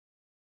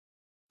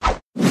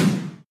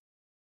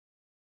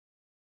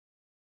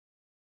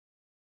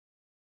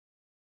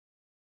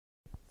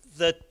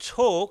The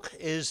talk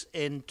is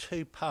in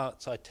two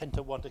parts. I tend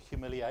to want to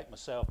humiliate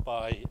myself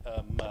by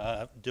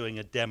doing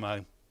a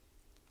demo.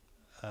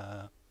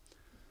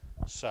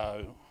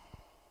 So,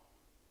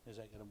 is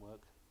that going to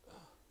work?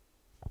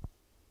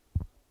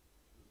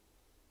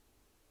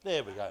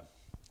 There we go.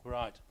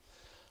 Right.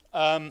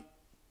 I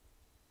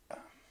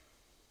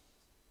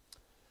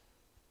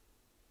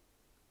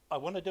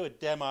want to do a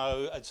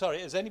demo. Sorry,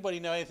 does anybody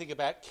know anything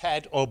about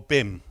CAD or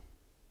BIM?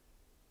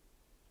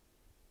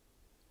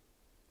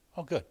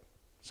 Oh, good.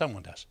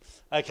 Someone does.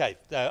 Okay,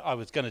 I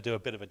was going to do a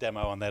bit of a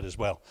demo on that as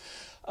well.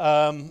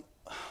 I'll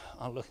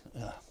look.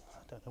 I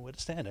don't know where to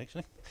stand,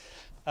 actually.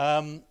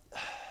 A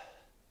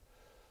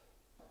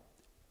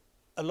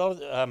lot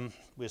of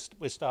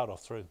we'll start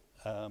off through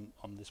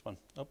on this one.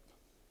 Oh,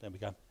 there we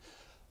go.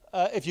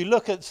 If you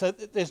look at, so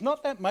there's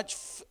not that much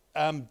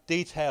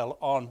detail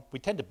on. We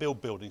tend to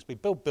build buildings. We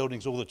build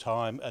buildings all the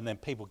time, and then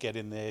people get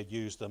in there,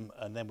 use them,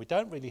 and then we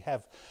don't really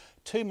have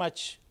too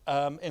much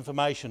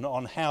information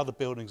on how the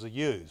buildings are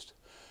used.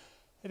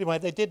 Anyway,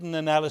 they did an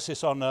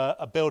analysis on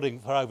a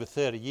building for over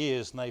 30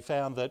 years, and they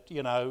found that,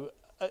 you know,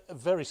 a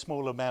very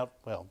small amount,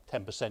 well,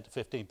 10% to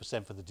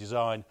 15% for the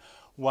design,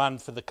 1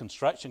 for the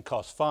construction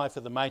costs, 5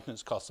 for the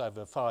maintenance costs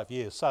over 5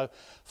 years. So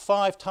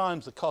 5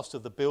 times the cost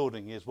of the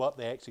building is what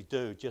they actually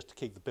do just to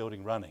keep the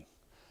building running.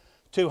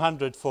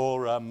 200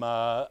 for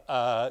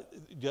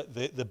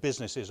the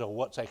businesses or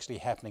what's actually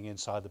happening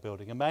inside the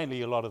building. And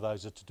mainly a lot of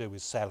those are to do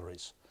with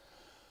salaries.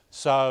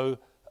 So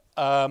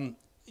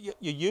you're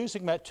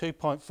using about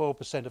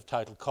 2.4% of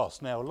total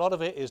cost. Now, a lot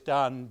of it is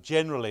done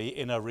generally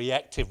in a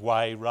reactive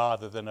way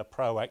rather than a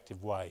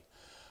proactive way.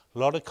 A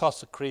lot of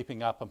costs are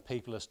creeping up and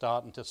people are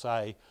starting to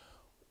say,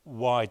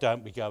 why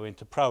don't we go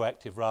into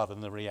proactive rather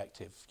than the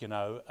reactive? You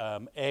know,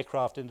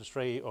 aircraft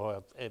industry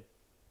or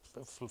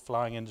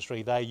flying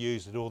industry, they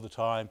use it all the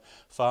time.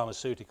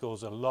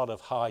 Pharmaceuticals, a lot of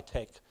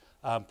high-tech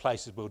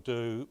places will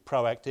do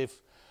proactive.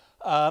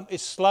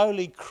 It's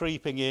slowly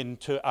creeping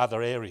into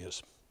other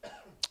areas.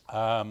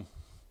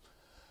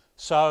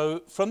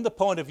 So from the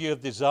point of view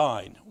of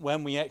design,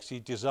 when we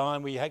actually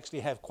design, we actually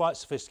have quite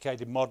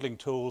sophisticated modelling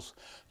tools,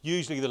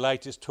 usually the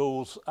latest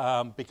tools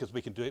because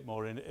we can do it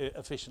more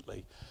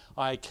efficiently.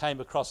 I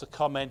came across a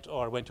comment,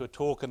 or I went to a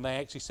talk, and they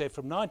actually said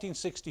from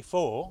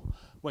 1964,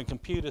 when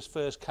computers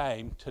first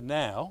came, to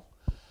now,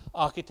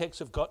 architects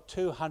have got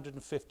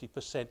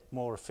 250%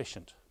 more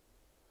efficient.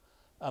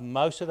 And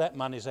most of that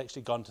money has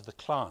actually gone to the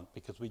client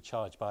because we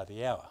charge by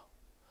the hour.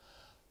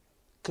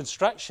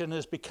 Construction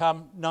has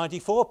become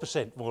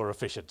 94% more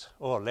efficient,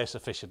 or less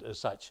efficient as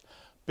such,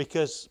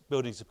 because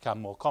buildings have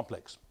become more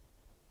complex.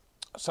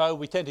 So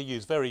we tend to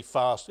use very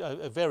fast,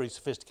 very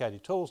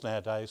sophisticated tools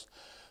nowadays,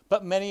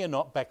 but many are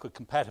not backward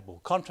compatible.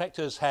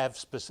 Contractors have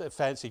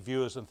fancy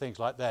viewers and things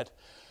like that,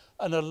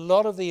 and a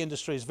lot of the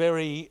industry is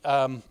very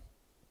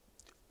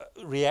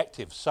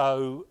reactive.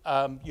 So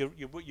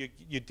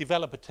you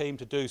develop a team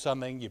to do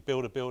something, you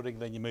build a building,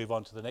 then you move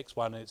on to the next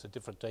one, and it's a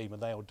different team,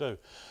 and they all do.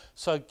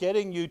 So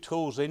getting new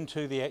tools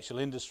into the actual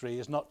industry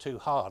is not too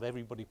hard.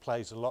 Everybody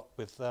plays a lot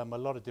with a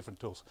lot of different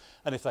tools.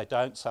 And if they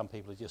don't, some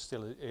people are just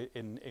still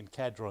in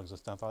CAD drawings and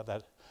stuff like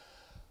that.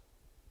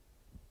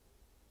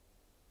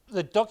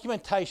 The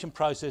documentation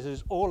process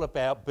is all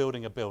about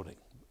building a building,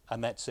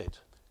 and that's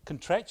it.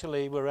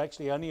 Contractually, we're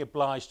actually only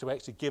obliged to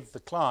actually give the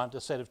client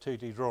a set of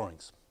 2D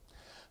drawings.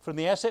 From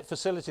the asset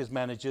facilities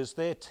managers,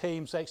 their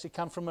teams actually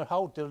come from a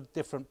whole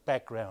different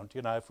background,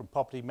 you know, from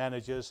property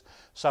managers,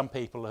 some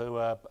people who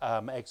are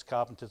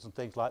ex-carpenters and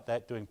things like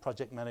that, doing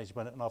project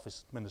management and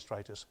office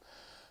administrators.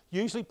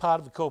 Usually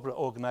part of a corporate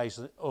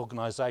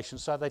organisation,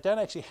 so they don't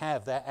actually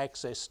have that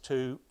access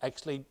to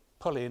actually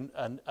pull in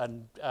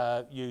and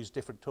use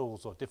different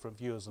tools or different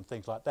viewers and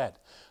things like that.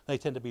 They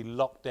tend to be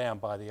locked down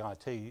by the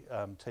IT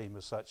team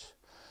as such.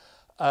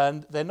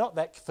 And they're not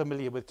that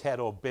familiar with CAD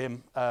or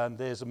BIM, and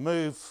there's a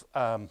move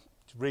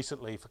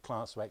recently for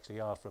clients to actually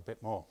ask for a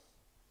bit more.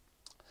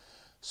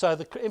 So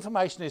the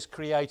information is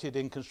created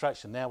in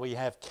construction. Now we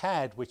have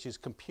CAD, which is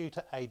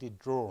computer-aided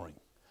drawing,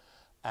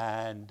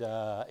 and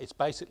it's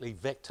basically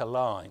vector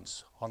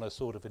lines on a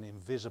sort of an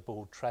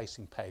invisible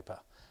tracing paper,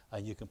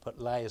 and you can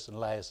put layers and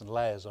layers and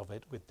layers of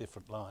it with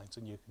different lines,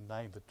 and you can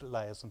name the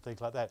layers and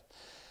things like that.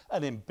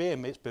 And in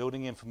BIM, it's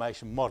building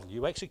information model.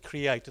 You actually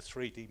create a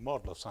 3D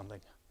model of something.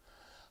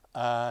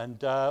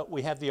 And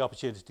we have the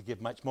opportunity to give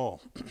much more.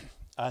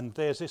 And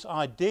there's this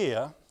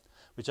idea,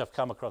 which I've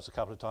come across a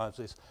couple of times,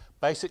 is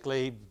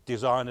basically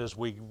designers,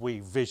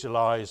 we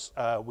visualize,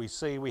 we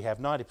see we have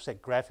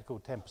 90% graphical,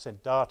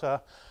 10%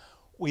 data.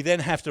 We then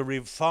have to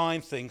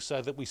refine things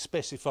so that we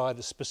specify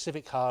the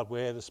specific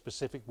hardware, the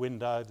specific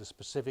window, the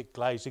specific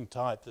glazing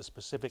type, the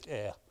specific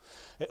air.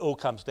 It all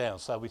comes down.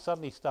 So we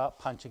suddenly start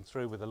punching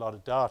through with a lot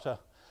of data.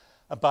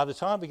 And by the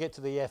time we get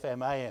to the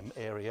FMAM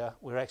area,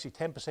 we're actually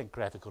 10%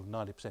 graphical and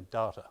 90%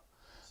 data.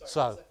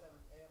 Sorry,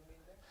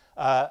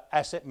 so,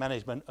 asset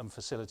management and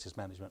facilities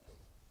management.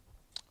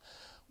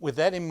 With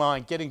that in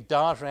mind, getting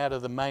data out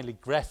of the mainly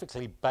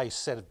graphically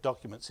based set of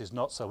documents is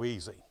not so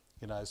easy.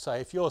 You know, so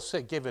if you're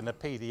given a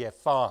PDF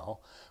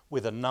file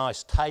with a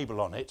nice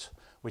table on it,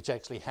 which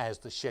actually has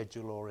the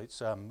schedule or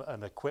it's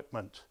an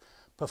equipment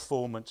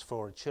performance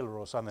for a chiller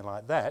or something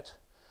like that,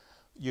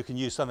 you can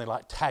use something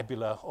like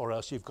Tabular, or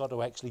else you've got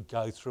to actually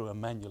go through and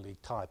manually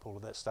type all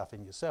of that stuff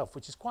in yourself,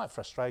 which is quite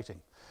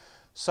frustrating.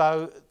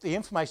 So the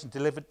information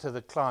delivered to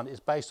the client is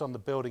based on the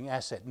building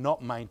asset,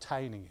 not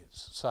maintaining it.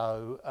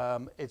 So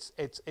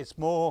it's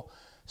more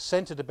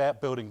centered about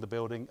building the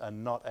building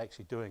and not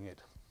actually doing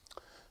it.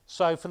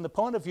 So from the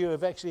point of view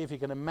of actually if you're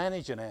going to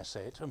manage an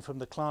asset, and from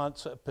the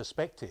client's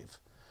perspective,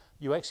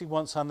 you actually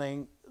want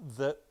something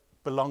that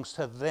belongs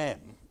to them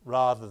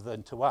rather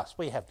than to us.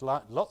 We have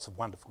lots of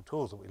wonderful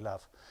tools that we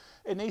love.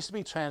 It needs to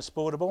be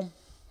transportable,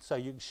 so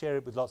you can share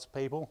it with lots of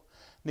people.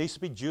 It needs to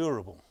be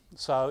durable,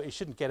 so it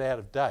shouldn't get out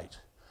of date.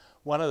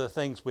 One of the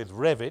things with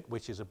Revit,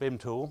 which is a BIM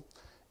tool,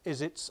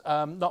 is it's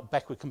not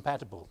backward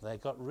compatible. They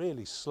got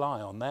really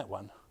sly on that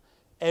one.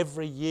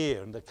 Every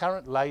year, and the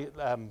current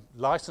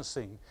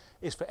licensing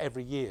is for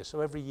every year,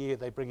 so every year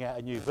they bring out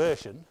a new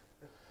version.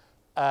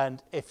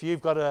 And if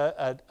you've got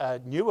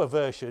a newer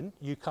version,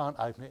 you can't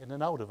open it in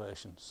an older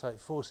version. So it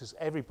forces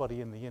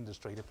everybody in the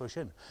industry to push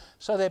in.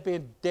 So they're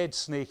being dead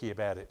sneaky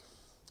about it.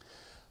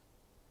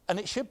 And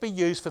it should be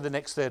used for the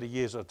next 30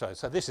 years or so.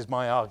 So this is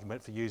my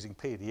argument for using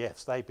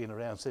PDFs. They've been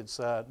around since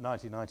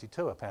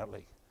 1992,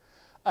 apparently.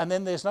 And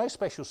then there's no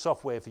special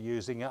software for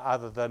using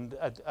other than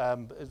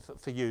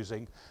for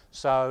using.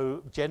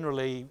 So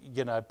generally,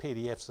 you know,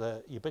 PDFs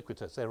are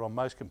ubiquitous. They're on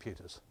most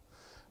computers.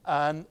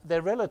 And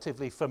they're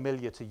relatively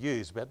familiar to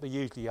use, but they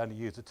usually only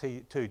use the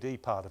 2D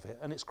part of it.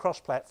 And it's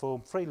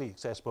cross-platform, freely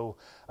accessible,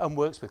 and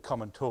works with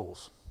common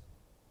tools.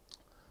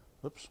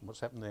 Oops,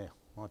 what's happened there?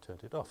 I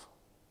turned it off.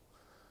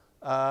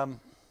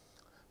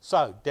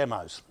 So,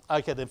 demos.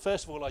 Okay, then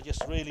first of all, I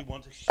just really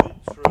want to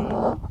shoot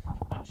through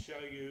and show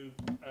you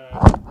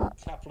a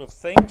couple of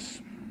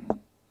things.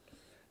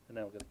 And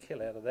now we're going to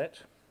kill out of that.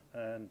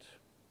 And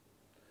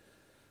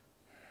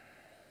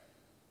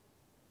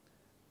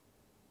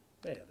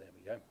there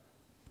we go.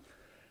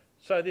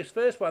 So this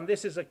first one,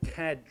 this is a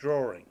CAD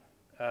drawing.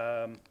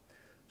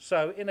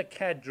 So in a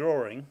CAD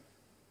drawing,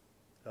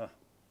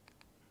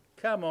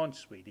 come on,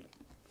 sweetie.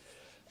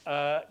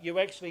 You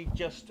actually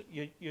just,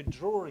 you're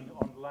drawing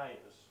on layers.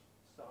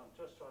 So I'm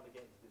just trying to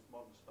get into this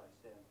modern space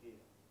down here.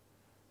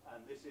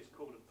 And this is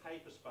called a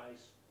paper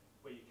space,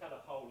 where you cut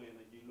a hole in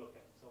and you look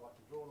at it. So I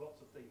can draw lots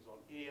of things on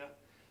here.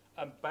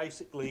 And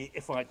basically,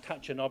 if I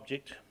touch an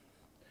object,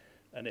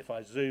 and if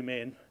I zoom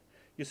in,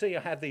 you see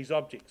I have these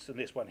objects, and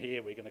this one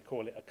here, we're going to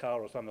call it a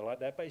car or something like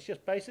that, but it's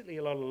just basically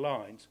a lot of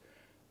lines,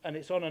 and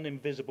it's on an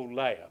invisible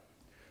layer.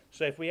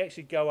 So if we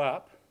actually go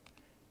up,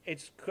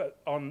 it's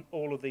on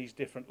all of these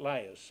different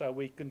layers. So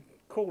we can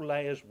call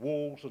layers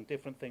walls and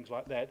different things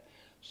like that.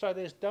 So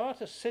there's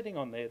data sitting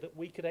on there that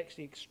we could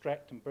actually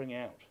extract and bring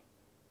out.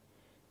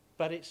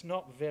 But it's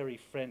not very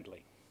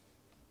friendly.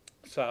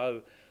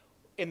 So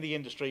in the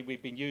industry,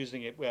 we've been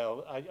using it,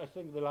 well, I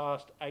think the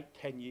last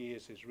 8-10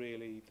 years is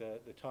really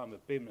the time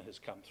of BIM has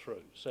come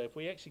through. So if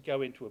we actually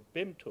go into a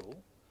BIM tool,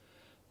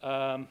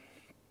 and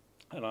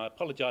I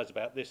apologise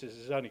about this,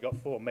 it's only got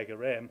 4 mega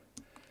RAM,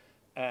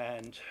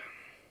 and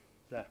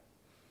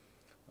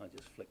I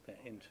just flick that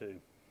into...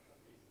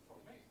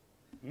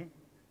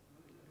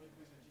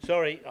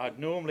 Sorry,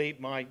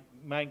 my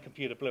main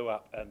computer blew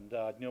up, and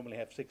I'd normally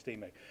have 16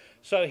 meg.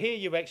 So here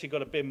you've actually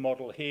got a BIM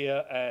model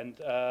here, and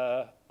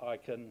I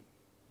can...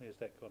 Where's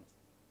that gone?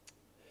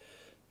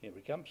 Here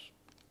it comes.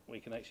 We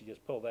can actually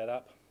just pull that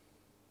up.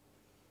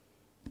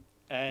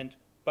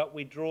 But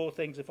we draw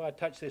things. If I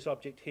touch this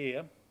object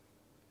here,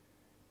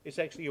 it's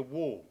actually a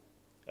wall.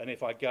 And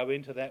if I go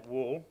into that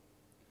wall,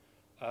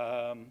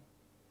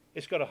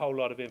 it's got a whole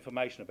lot of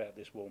information about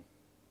this wall.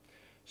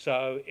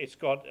 So it's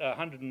got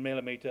 100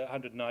 millimetre,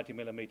 190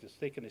 millimetres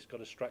thick, and it's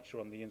got a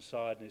structure on the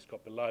inside, and it's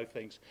got below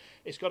things.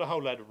 It's got a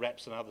whole load of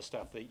wraps and other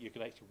stuff that you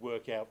can actually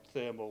work out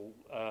thermal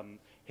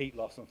heat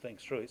loss and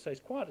things through it. So it's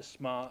quite a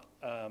smart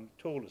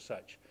tool as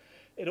such.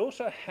 It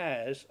also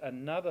has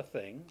another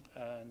thing,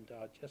 and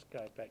I'll just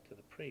go back to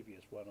the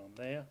previous one on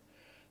there.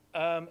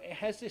 It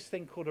has this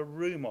thing called a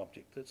room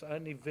object that's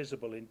only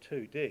visible in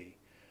 2D.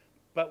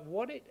 But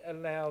what it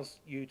allows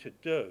you to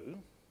do,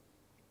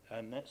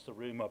 and that's the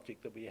room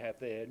object that we have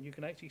there, and you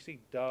can actually see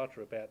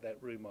data about that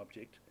room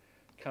object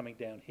coming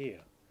down here.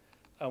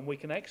 And we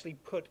can actually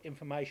put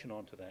information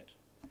onto that.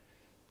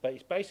 But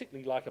it's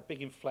basically like a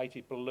big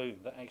inflated balloon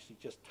that actually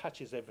just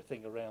touches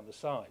everything around the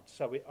sides.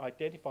 So it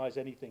identifies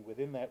anything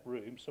within that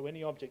room, so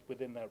any object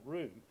within that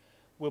room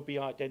will be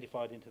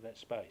identified into that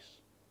space.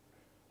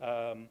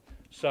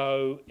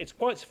 So it's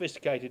quite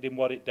sophisticated in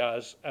what it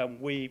does, and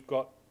we've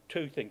got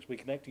 2 things. We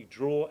can actually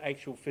draw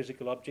actual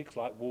physical objects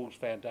like walls,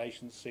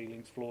 foundations,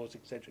 ceilings, floors,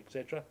 etc.,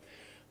 etc.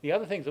 The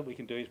other things that we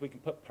can do is we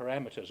can put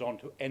parameters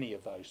onto any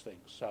of those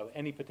things. So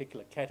any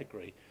particular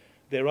category,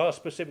 there are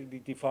specifically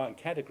defined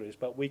categories,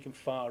 but we can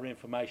fire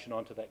information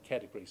onto that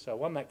category.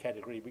 So on that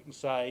category, we can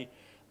say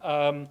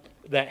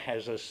that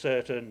has a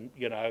certain,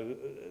 you know,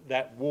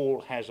 that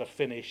wall has a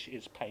finish,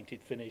 it's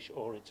painted finish,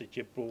 or it's a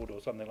chipboard or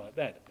something like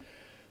that.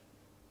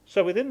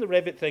 So within the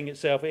Revit thing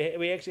itself,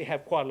 we actually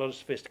have quite a lot of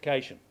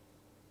sophistication.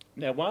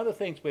 Now, one of the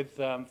things with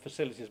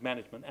facilities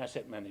management,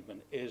 asset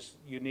management, is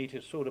you need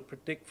to sort of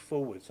predict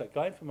forward. So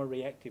going from a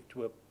reactive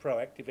to a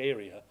proactive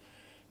area,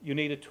 you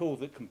need a tool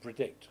that can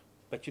predict,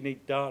 but you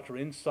need data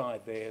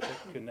inside there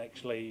that can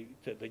actually,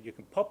 that you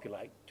can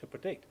populate to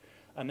predict.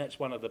 And that's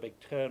one of the big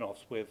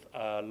turn-offs with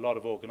a lot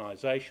of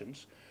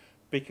organisations,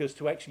 because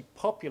to actually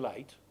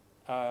populate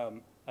a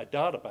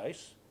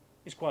database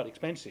is quite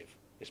expensive,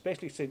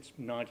 especially since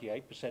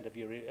 98% of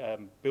your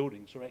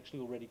buildings are actually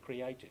already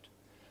created.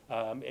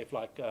 If,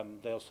 like,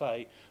 they'll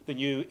say the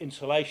new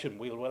insulation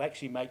wheel will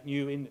actually make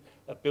new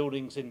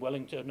buildings in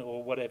Wellington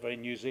or whatever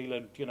in New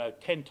Zealand, you know,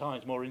 10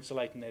 times more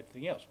insulated than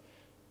everything else.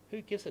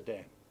 Who gives a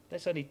damn?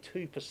 That's only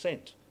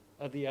 2%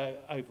 of the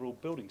overall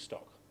building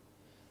stock.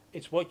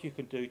 It's what you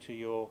can do to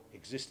your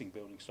existing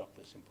building stock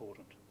that's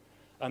important.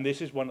 And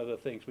this is one of the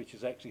things which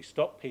has actually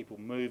stopped people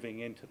moving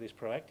into this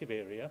proactive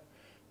area,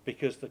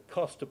 because the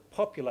cost of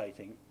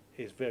populating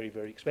is very,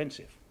 very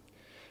expensive.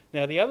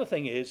 Now, the other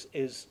thing is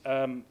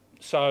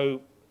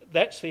so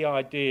that's the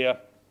idea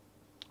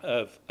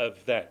of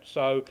that.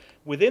 So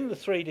within the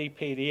 3D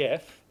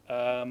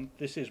PDF,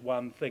 this is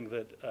one thing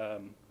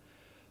that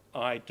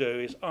I do,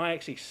 is I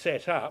actually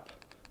set up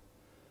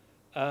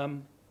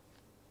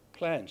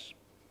plans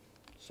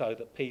so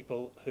that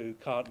people who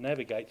can't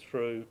navigate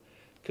through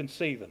can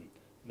see them.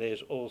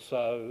 There's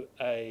also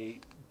a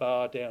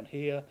bar down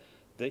here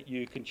that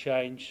you can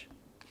change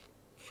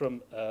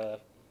from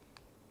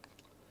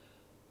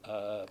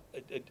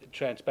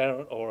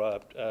transparent or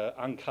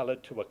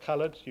uncoloured to a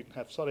coloured. You can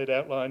have solid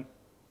outline,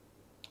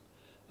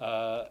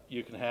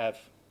 you can have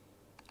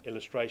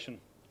illustration,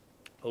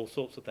 all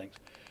sorts of things.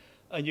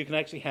 And you can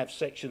actually have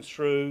sections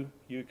through,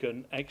 you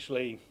can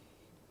actually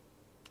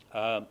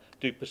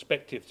do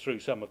perspective through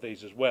some of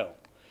these as well.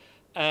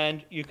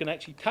 And you can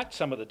actually touch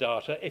some of the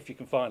data if you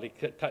can finally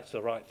touch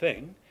the right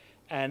thing.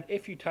 And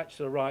if you touch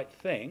the right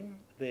thing,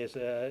 there's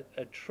a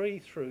tree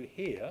through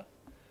here.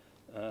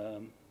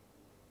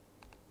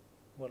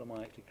 What am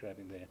I actually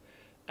grabbing there?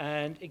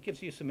 And it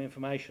gives you some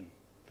information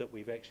that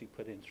we've actually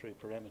put in through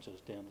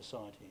parameters down the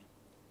side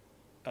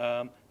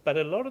here. But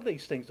a lot of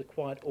these things are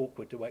quite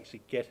awkward to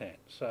actually get at.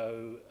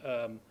 So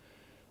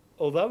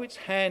although it's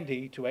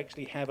handy to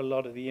actually have a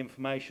lot of the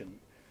information,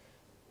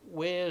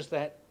 where's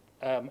that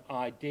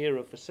idea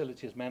of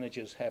facilities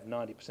managers have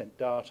 90%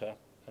 data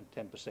and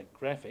 10%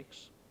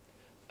 graphics?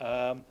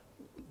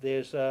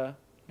 There's a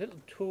little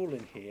tool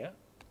in here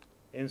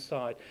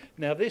inside.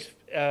 Now this,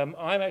 I'm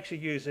actually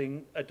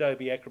using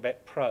Adobe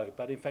Acrobat Pro,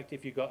 but in fact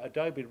if you've got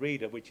Adobe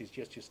Reader, which is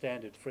just your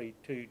standard free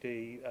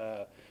 2D,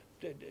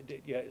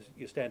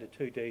 your standard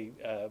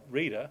 2D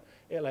reader,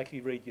 it'll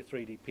actually read your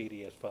 3D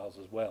PDF files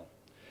as well.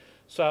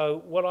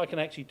 So what I can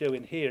actually do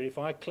in here, if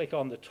I click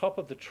on the top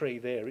of the tree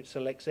there, it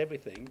selects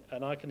everything,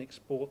 and I can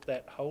export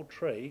that whole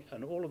tree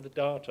and all of the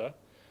data,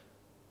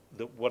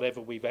 that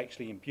whatever we've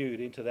actually imbued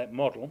into that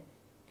model,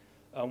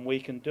 and we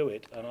can do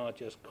it, and I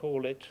just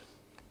call it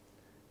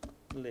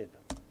lib.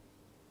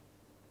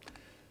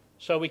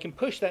 So we can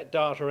push that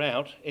data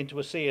out into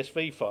a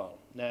CSV file.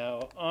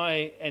 Now,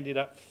 I ended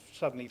up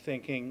suddenly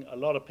thinking a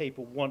lot of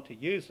people want to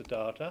use the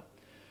data,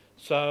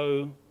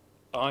 so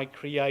I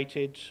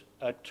created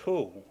a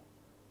tool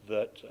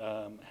that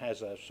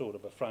has a sort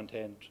of a front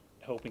end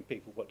helping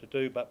people what to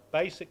do, but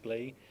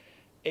basically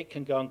it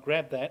can go and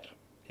grab that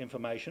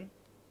information.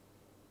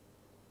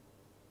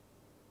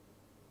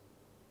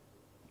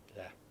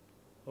 Yeah,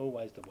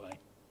 always the way.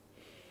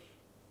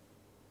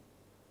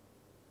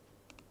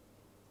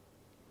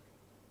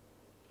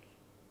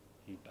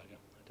 You bugger,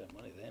 I don't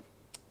want it there.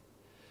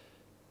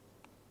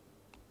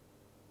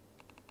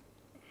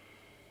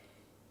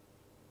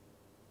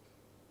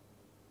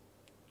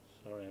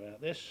 Sorry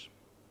about this.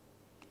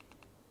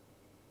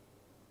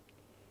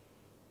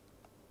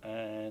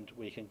 And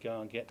we can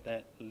go and get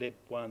that lib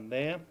one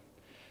there,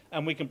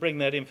 and we can bring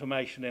that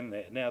information in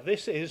there. Now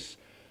this is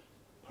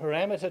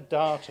parameter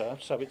data,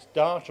 so it's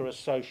data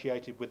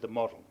associated with the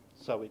model.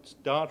 So it's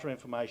data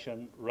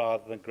information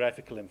rather than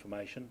graphical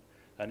information,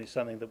 and it's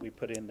something that we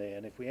put in there.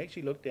 And if we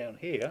actually look down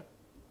here,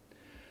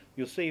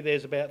 you'll see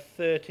there's about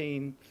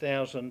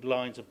 13,000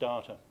 lines of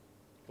data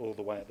all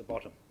the way at the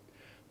bottom,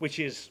 which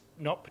is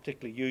not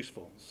particularly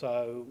useful.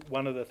 So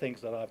one of the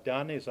things that I've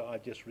done is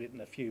I've just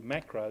written a few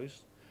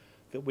macros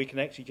that we can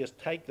actually just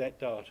take that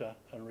data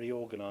and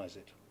reorganize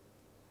it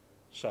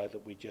so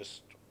that we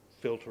just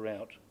filter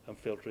out and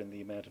filter in the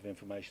amount of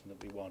information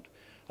that we want.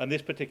 And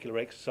this particular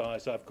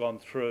exercise I've gone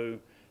through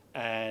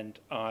and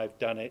I've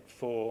done it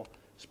for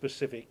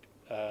specific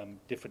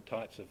different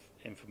types of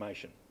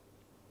information.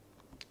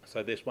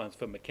 So this one's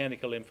for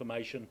mechanical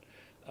information,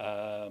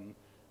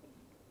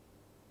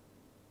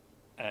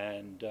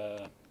 and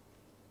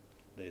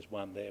there's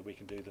one there we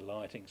can do the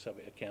lighting, so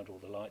we account all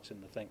the lights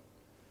in the thing.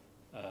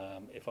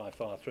 If I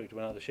fire through to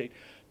another sheet,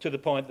 to the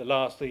point that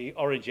the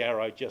orange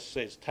arrow just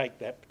says take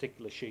that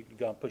particular sheet and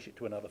go and push it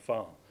to another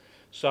file.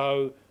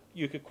 So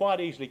you could quite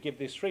easily give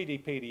this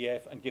 3D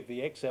PDF and give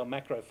the Excel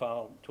macro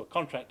file to a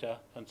contractor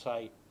and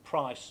say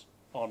price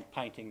on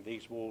painting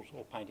these walls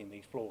or painting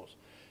these floors.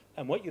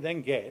 And what you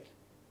then get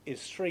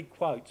is 3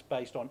 quotes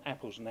based on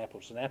apples and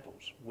apples and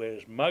apples,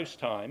 whereas most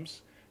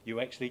times you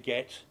actually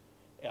get,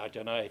 I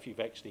don't know if you've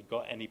actually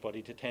got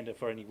anybody to tender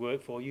for any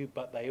work for you,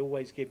 but they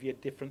always give you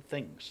different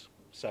things.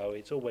 So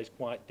it's always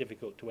quite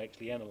difficult to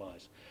actually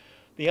analyse.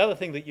 The other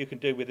thing that you can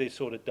do with this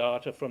sort of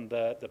data from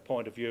the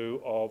point of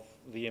view of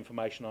the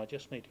information, I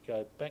just need to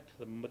go back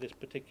to this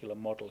particular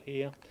model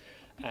here,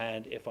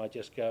 and if I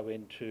just go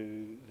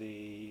into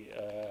the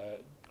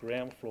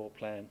ground floor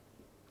plan,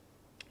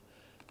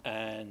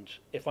 and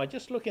if I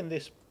just look in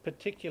this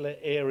particular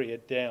area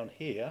down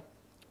here,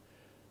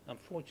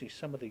 unfortunately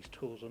some of these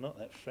tools are not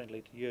that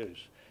friendly to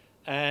use,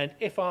 and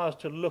if I was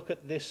to look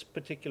at this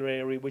particular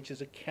area, which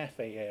is a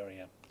cafe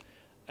area,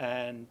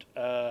 and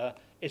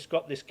it's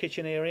got this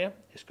kitchen area,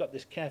 it's got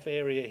this cafe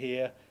area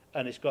here,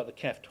 and it's got the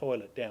cafe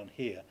toilet down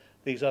here.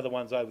 These other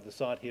ones over the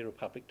side here are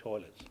public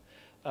toilets.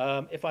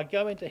 If I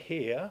go into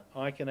here,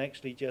 I can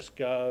actually just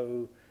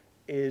go,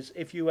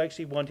 if you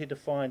actually wanted to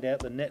find out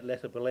the net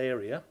lettable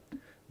area,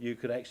 you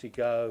could actually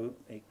go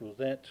equals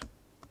that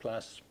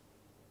plus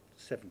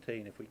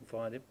 17 if we can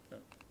find it,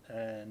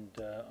 and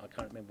I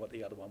can't remember what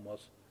the other one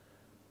was,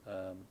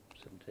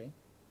 17,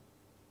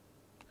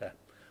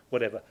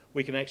 whatever.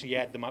 We can actually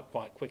add them up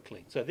quite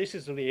quickly. So this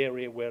is the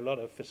area where a lot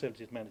of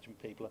facilities management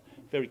people are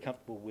very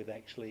comfortable with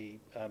actually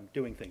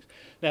doing things.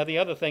 Now the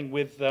other thing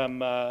with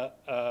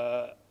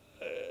the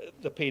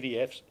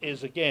PDFs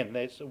is, again,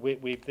 this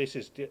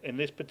is in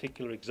this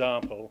particular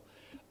example,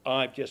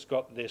 I've just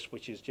got this,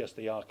 which is just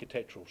the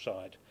architectural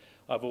side.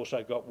 I've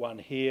also got one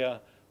here,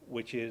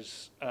 which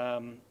is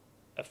a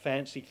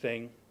fancy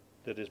thing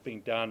that has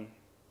been done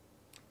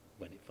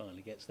when it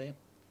finally gets there,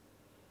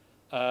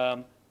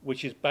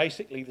 which is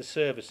basically the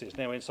services.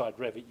 Now inside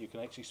Revit you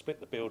can actually split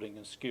the building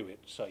and skew it,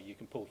 so you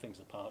can pull things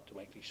apart to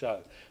actually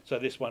show. So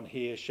this one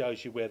here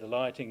shows you where the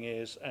lighting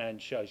is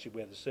and shows you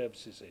where the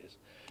services is.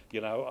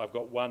 You know, I've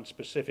got one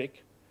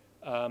specific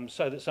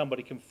so that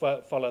somebody can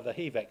follow the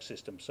HVAC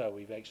system. So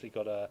we've actually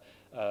got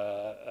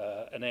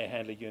an air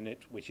handler unit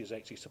which is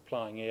actually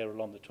supplying air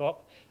along the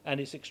top, and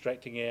it's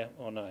extracting air,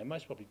 or no, it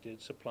most probably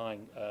did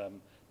supplying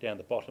down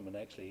the bottom and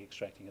actually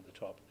extracting at the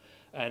top.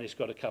 And it's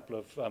got a couple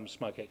of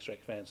smoke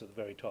extract fans at the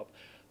very top.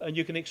 And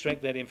you can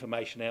extract that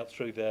information out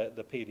through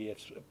the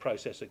PDF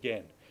process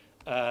again.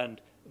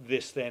 And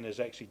this then is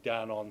actually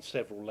done on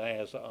several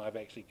layers that I've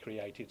actually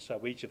created.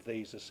 So each of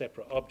these are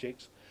separate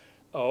objects,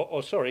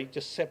 or sorry,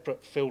 just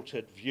separate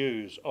filtered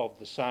views of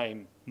the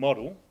same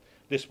model.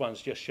 This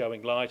one's just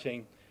showing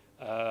lighting.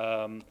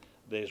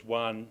 There's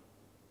one,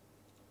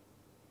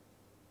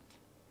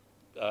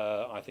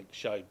 I think,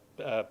 showed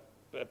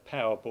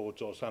power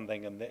boards or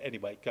something, and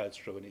anyway it goes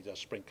through and it does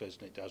sprinklers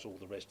and it does all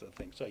the rest of the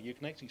things. So you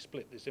can actually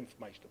split this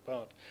information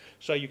apart.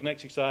 So you can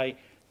actually say,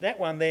 that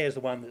one there is the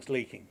one that's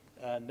leaking.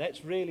 And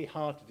that's really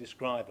hard to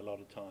describe a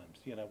lot of times.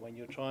 You know, when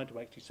you're trying to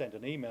actually send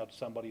an email to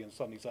somebody and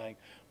suddenly saying,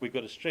 we've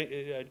got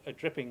a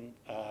dripping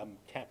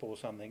tap or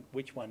something,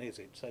 which one is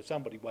it? So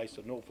somebody wastes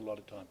an awful lot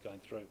of time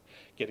going through,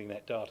 getting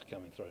that data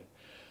coming through.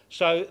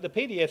 So the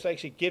PDFs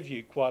actually give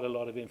you quite a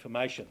lot of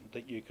information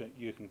that you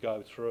can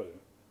go through.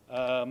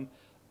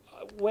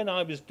 When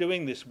I was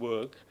doing this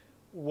work,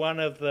 one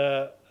of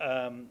the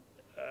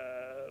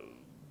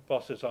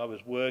bosses I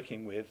was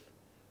working with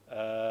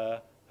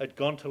had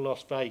gone to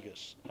Las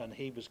Vegas, and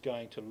he was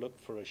going to look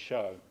for a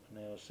show.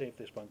 Now I'll see if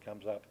this one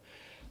comes up.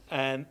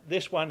 And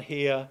this one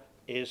here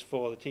is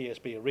for the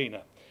TSB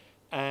Arena.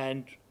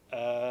 And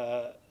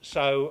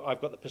so I've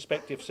got the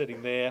perspective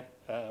sitting there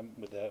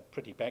with a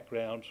pretty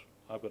background.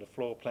 I've got a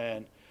floor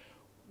plan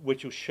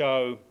which will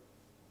show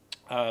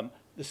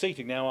the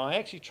seating. Now I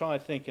actually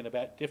tried thinking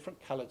about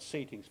different coloured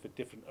seatings for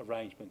different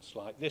arrangements.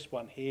 Like this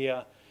one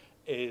here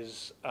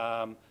is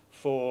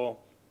for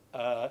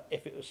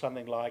if it was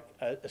something like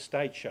a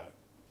stage show.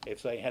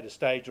 If they had a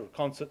stage or a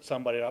concert,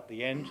 somebody up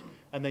the end,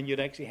 and then you'd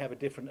actually have a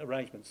different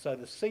arrangement. So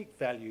the seat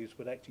values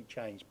would actually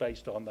change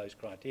based on those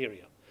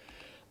criteria.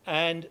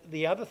 And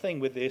the other thing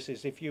with this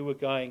is if you were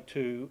going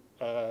to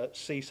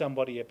see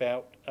somebody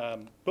about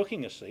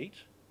booking a seat,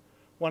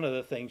 one of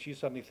the things you're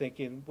suddenly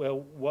thinking,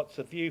 well, what's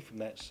the view from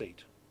that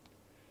seat?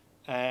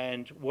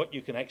 And what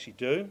you can actually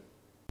do,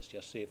 let's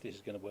just see if this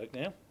is going to work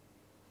now.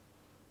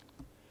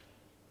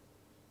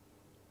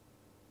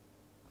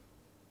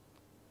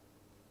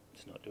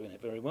 It's not doing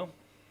it very well.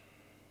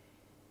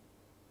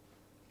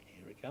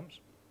 Here it comes.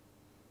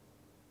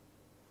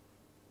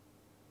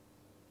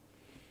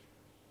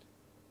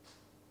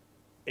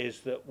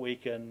 Is that we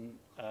can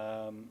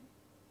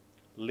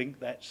link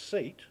that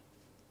seat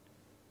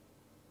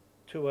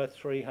to a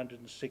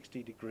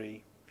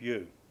 360-degree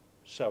view.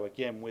 So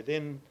again,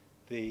 within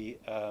the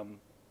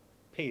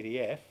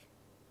PDF,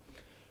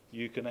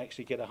 you can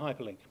actually get a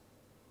hyperlink.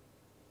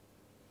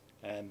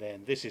 And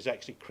then this is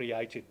actually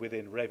created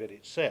within Revit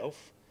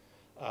itself,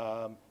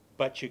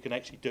 but you can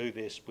actually do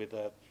this with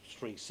a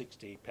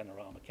 360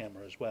 panorama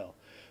camera as well.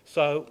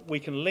 So we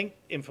can link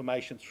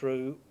information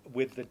through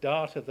with the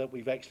data that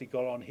we've actually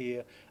got on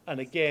here. And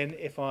again,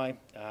 if I've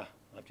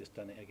just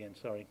done it again,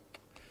 sorry.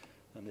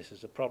 And this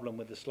is a problem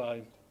with the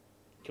slow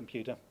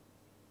computer.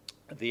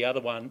 The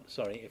other one,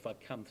 sorry, if I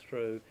come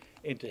through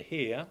into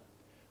here,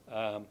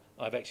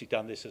 I've actually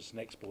done this as an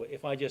export.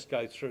 If I just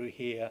go through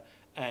here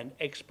and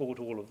export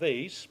all of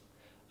these,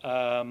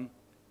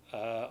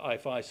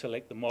 if I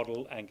select the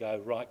model and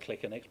go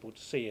right-click and export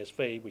to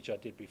CSV, which I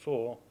did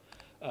before,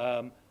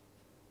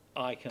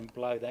 I can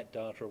blow that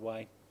data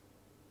away.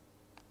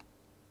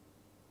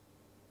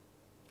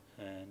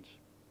 And,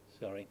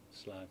 sorry,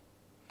 slow.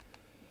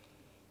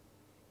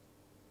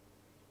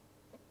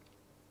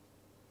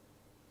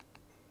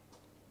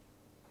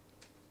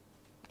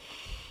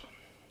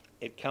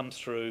 It comes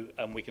through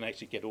and we can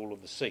actually get all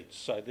of the seats.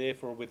 So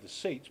therefore with the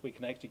seats we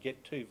can actually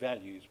get two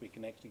values. We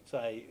can actually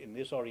say in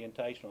this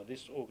orientation or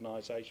this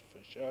organisation for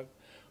a show,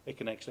 we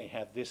can actually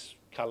have this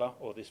colour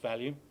or this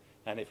value,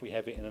 and if we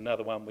have it in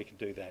another one we can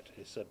do that.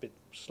 It's a bit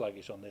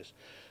sluggish on this.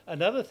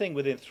 Another thing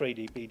within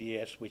 3D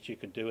PDFs which you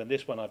can do, and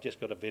this one I've just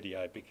got a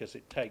video because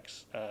it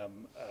takes,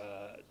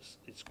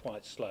 it's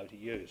quite slow to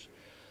use.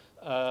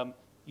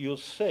 You'll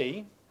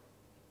see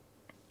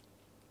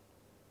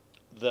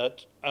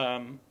that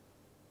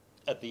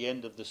at the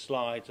end of the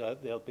slides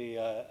there'll be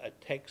a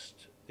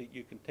text that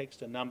you can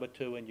text a number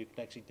to, and you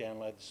can actually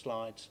download the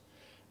slides,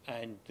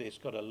 and there's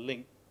got a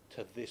link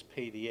to this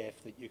PDF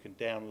that you can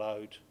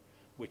download,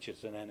 which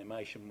is an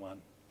animation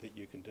one that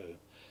you can do.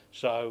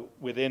 So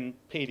within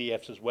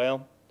PDFs as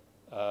well,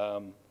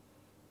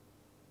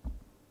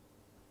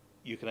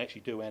 you can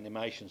actually do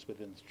animations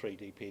within the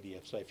 3D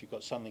PDF. So if you've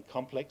got something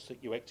complex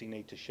that you actually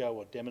need to show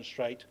or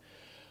demonstrate,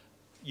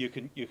 you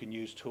can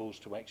use tools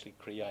to actually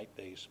create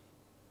these.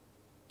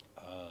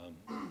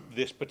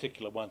 This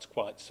particular one's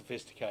quite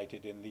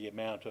sophisticated in the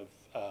amount of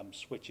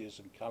switches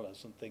and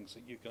colours and things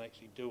that you can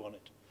actually do on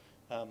it.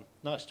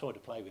 Nice toy to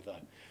play with though.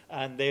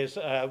 And there's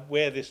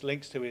where this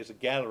links to is a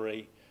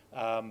gallery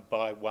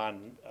by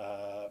one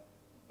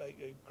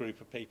group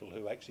of people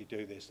who actually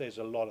do this. There's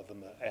a lot of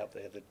them out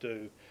there that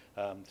do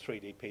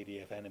 3D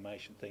PDF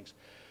animation things.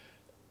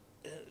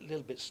 A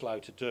little bit slow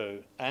to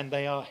do, and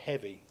they are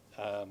heavy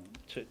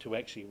to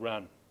actually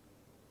run.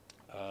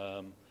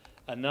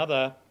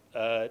 Another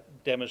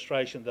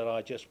demonstration that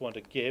I just want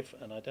to give,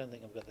 and I don't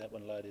think I've got that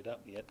one loaded up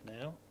yet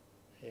now,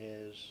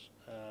 is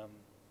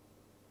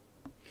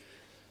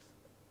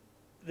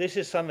this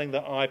is something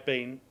that I've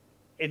been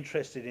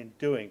interested in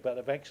doing, but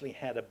I've actually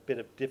had a bit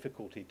of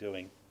difficulty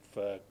doing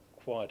for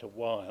quite a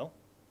while.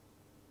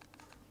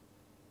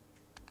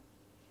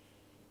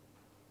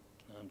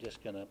 I'm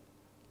just going to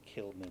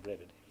kill my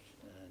Revit,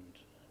 and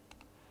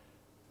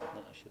no,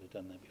 I should have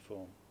done that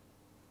before.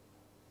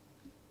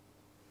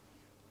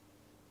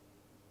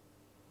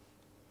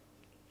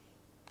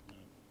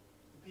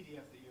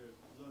 PDF that you're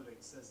loading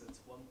says it's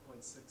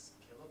 1.6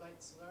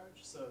 kilobytes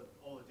large, so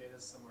all the data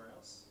is somewhere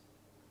else?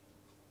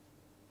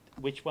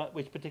 Which one?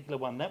 Which particular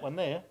one? That one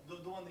there? The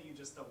one that you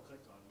just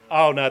double-clicked on.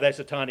 Oh no, that's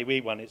a tiny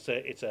wee one. It's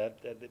a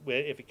where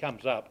if it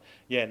comes up,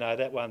 yeah, no,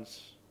 that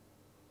one's.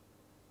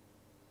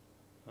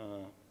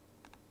 No,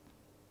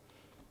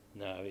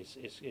 it's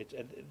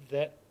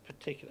that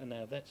particular.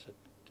 No, that's a.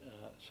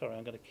 Sorry,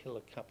 I'm going to kill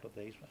a couple of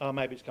these. Oh,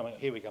 maybe it's coming.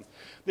 Here we go.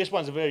 This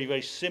one's a very,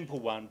 very simple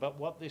one, but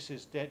what this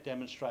is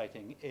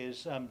demonstrating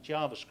is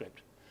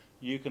JavaScript.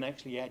 You can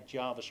actually add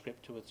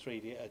JavaScript to a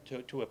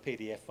 3D to a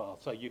PDF file.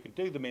 So you can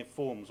do them in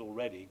forms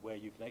already, where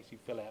you can actually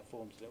fill out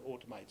forms that it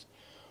automates.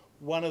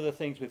 One of the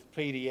things with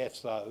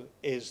PDFs, though,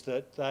 is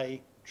that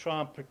they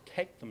try and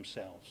protect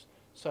themselves.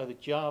 So the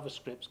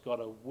JavaScript's got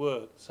to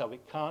work, so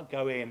it can't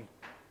go in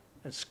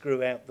and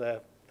screw out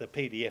the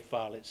PDF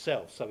file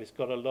itself. So it's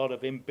got a lot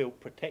of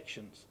inbuilt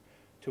protections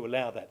to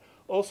allow that.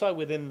 Also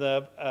within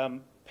the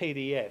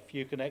PDF,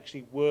 you can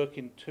actually work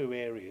in two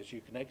areas.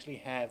 You can actually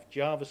have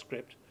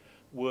JavaScript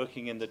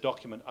working in the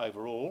document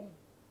overall,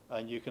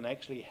 and you can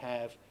actually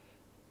have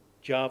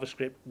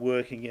JavaScript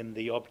working in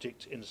the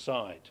object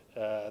inside.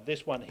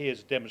 This one here is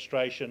a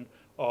demonstration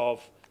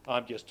of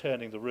I'm just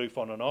turning the roof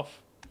on and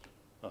off.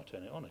 I'll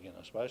turn it on again,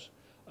 I suppose.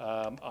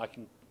 I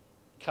can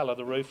colour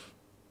the roof.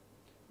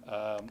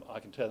 I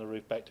can turn the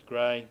roof back to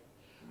grey.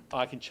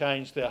 I can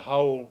change the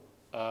whole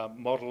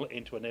model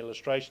into an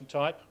illustration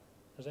type.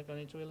 Has that gone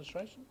into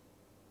illustration?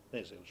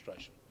 There's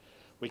illustration.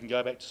 We can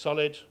go back to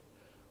solid.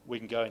 We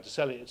can go into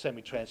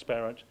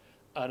semi-transparent.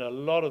 And a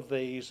lot of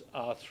these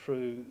are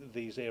through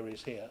these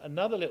areas here.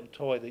 Another little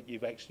toy that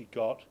you've actually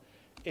got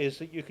is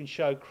that you can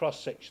show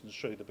cross-sections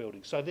through the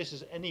building. So this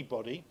is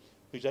anybody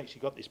who's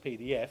actually got this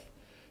PDF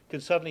can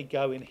suddenly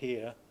go in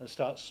here and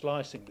start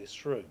slicing this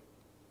through.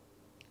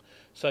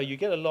 So you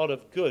get a lot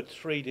of good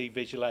 3D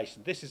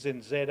visualization. This is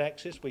in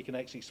Z-axis. We can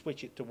actually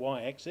switch it to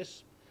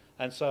Y-axis.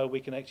 And so we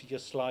can actually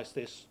just slice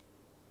this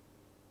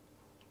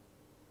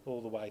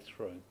all the way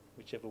through,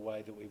 whichever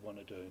way that we want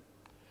to do.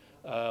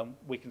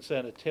 We can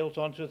turn a tilt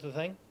onto the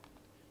thing,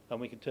 and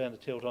we can turn the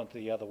tilt onto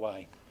the other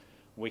way.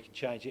 We can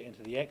change it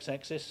into the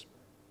X-axis,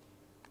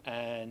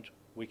 and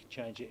we can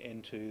change it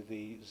into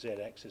the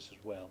Z-axis as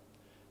well.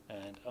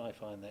 And I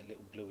find that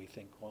little bluey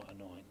thing quite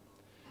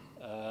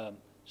annoying.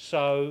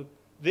 So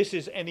this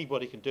is,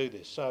 anybody can do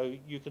this. So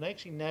you can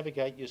actually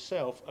navigate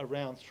yourself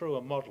around through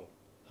a model.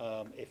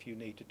 if you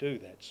need to do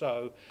that.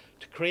 So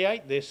to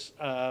create this,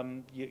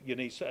 you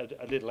need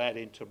a little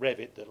add-in to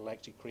Revit that will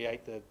actually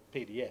create the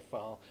PDF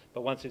file,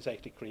 but once it's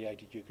actually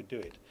created, you can do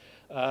it.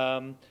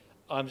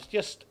 I'm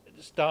just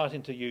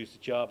starting to use the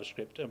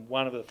JavaScript, and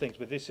one of the things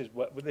with this is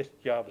with this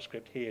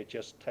JavaScript here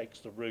just takes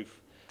the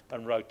roof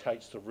and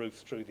rotates the roof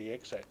through the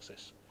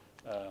x-axis,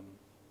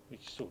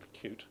 which is sort of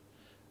cute.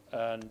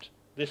 And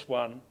this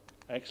one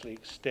actually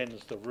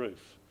extends the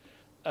roof.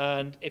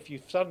 And if you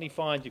suddenly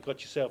find you've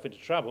got yourself into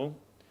trouble,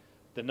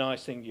 the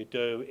nice thing you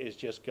do is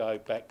just go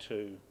back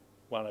to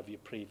one of your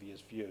previous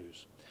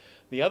views.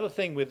 The other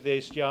thing with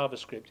this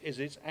JavaScript is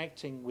it's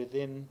acting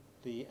within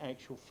the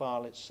actual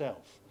file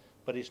itself,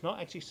 but it's not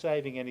actually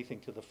saving anything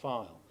to the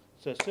file.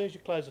 So as soon as you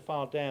close the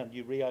file down,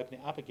 you reopen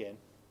it up again,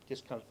 it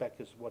just comes back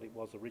as what it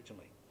was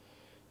originally.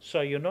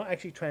 So you're not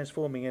actually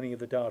transforming any of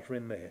the data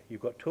in there.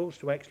 You've got tools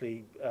to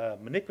actually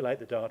manipulate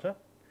the data,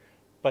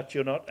 but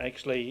you're not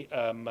actually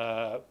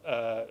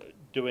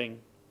doing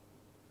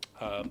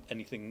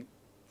anything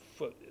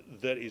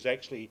that is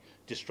actually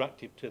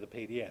destructive to the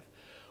PDF,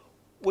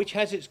 which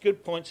has its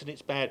good points and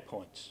its bad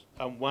points.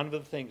 And one of the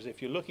things,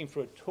 if you're looking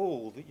for a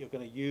tool that you're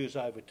going to use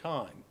over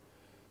time,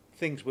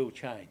 things will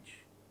change.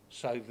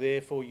 So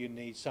therefore you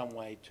need some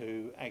way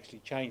to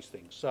actually change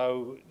things.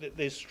 So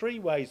there's 3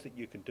 ways that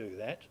you can do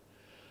that.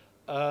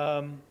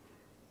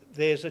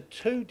 There's a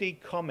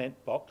 2D comment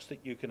box that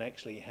you can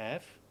actually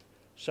have.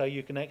 So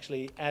you can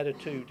actually add a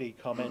 2D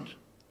comment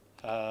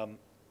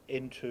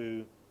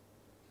into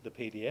the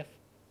PDF.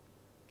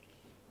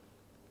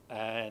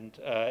 And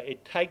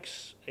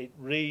it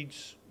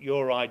reads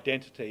your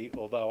identity,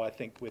 although I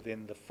think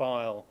within the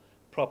file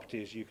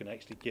properties you can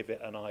actually give it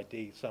an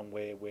ID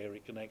somewhere where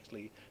it can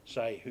actually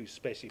say who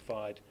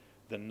specified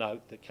the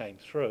note that came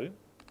through.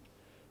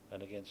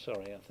 And again,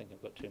 sorry, I think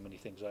I've got too many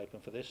things open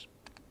for this.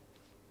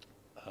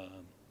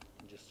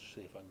 Just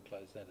see if I can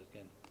close that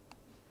again.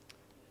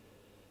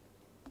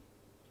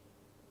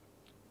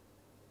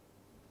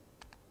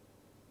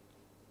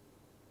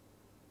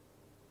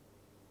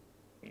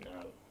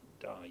 No,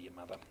 die your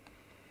mother.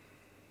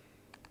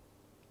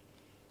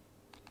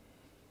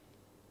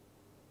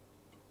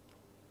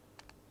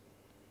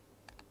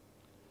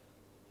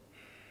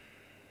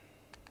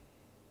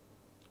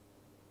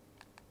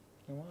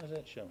 Now why is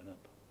that showing up?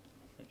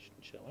 That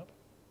shouldn't show up.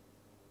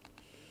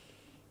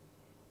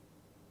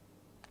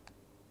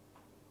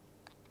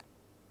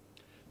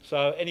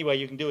 So anyway,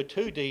 you can do a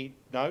 2D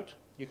note,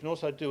 you can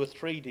also do a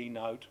 3D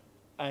note,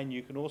 and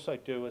you can also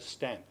do a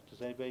stamp.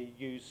 Does anybody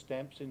use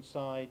stamps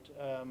inside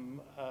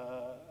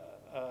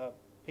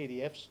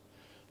PDFs?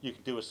 You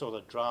can do a sort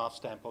of draft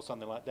stamp or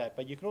something like that,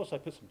 but you can also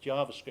put some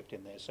JavaScript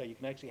in there, so you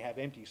can actually have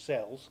empty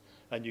cells,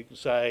 and you can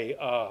say,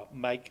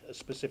 make a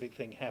specific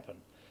thing happen.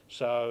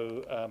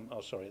 So,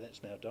 oh sorry,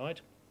 that's now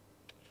died.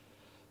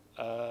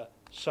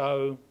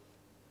 So,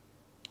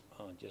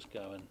 I'll just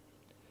go and...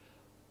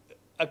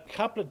 A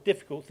couple of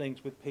difficult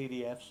things with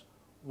PDFs.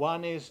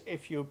 One is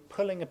if you're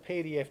pulling a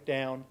PDF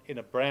down in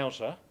a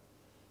browser,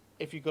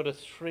 if you've got a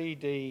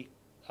 3D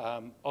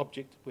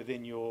object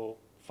within your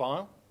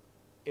file,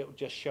 it will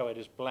just show it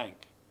as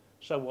blank.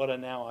 So what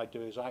I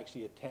do is I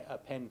actually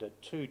append a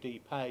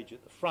 2D page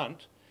at the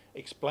front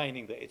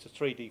explaining that it's a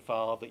 3D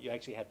file, that you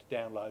actually have to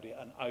download it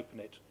and open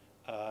it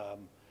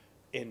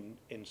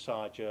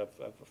inside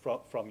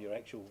from your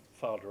actual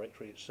file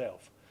directory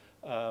itself.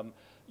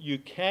 You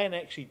can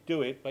actually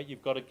do it, but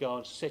you've got to go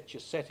and set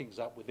your settings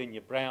up within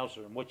your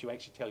browser, and what you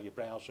actually tell your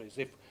browser is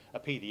if a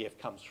PDF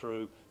comes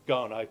through,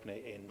 go and open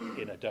it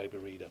in Adobe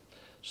Reader.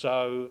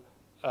 So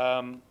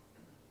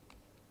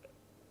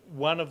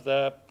one of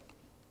the...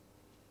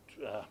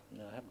 no,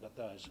 I haven't got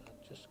those.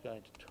 I'm just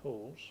going to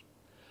Tools.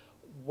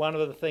 One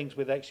of the things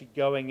with actually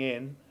going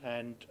in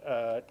and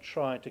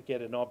trying to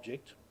get an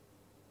object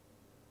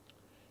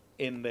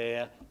in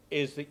there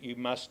is that you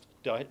must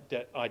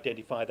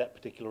identify that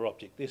particular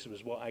object. This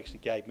was what actually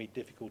gave me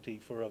difficulty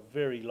for a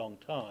very long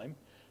time.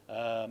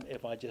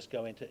 If I just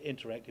go into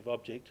Interactive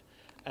Object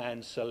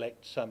and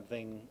select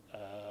something,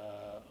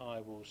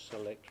 I will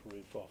select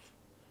Roof Off.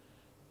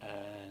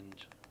 And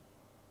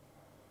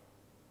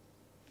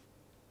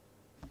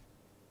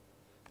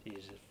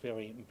geez, it's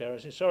very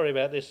embarrassing. Sorry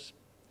about this.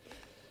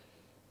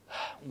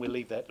 We'll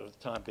leave that for the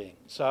time being.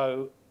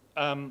 So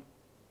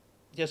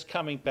just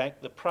coming back,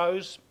 the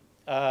pros,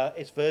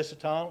 it's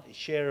versatile, it's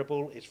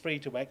shareable, it's free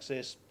to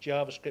access,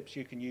 JavaScripts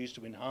you can use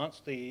to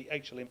enhance the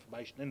actual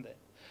information in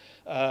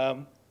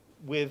there.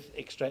 With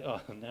extract, oh,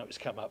 now it's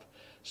come up.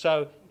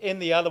 So in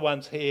the other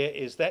ones here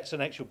that's an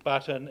actual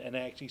button, and it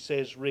actually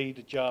says read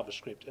a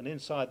JavaScript. And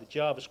inside the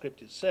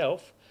JavaScript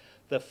itself,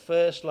 the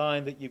first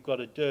line that you've got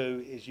to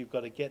do is you've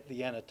got to get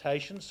the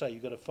annotation. So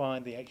you've got to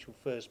find the actual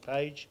first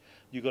page.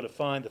 You've got to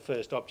find the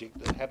first object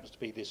that happens to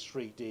be this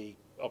 3D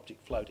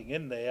object floating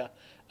in there,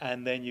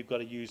 and then you've got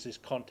to use this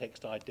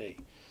context ID.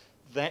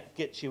 That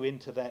gets you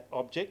into that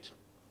object,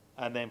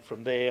 and then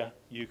from there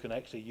you can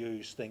actually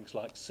use things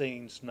like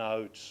scenes,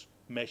 nodes,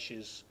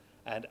 meshes,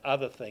 and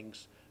other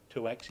things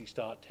to actually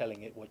start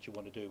telling it what you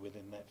want to do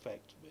within that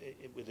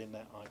within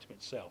that item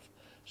itself.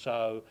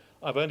 So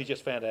I've only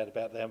just found out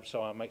about them,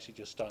 so I'm actually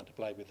just starting to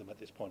play with them at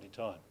this point in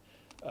time.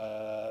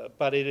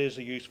 But it is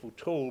a useful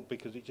tool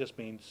because it just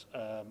means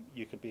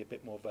you can be a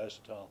bit more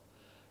versatile.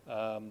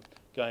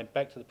 Going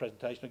back to the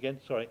presentation again,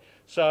 sorry.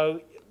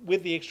 So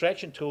with the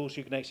extraction tools,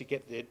 you can actually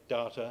get the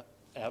data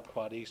out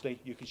quite easily.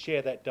 You can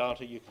share that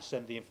data, you can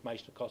send the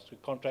information across to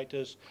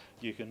contractors,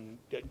 you can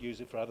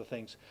use it for other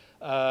things.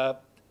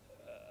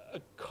 A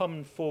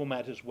common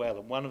format as well,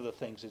 and one of the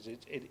things is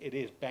it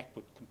is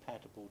backward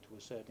compatible to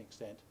a certain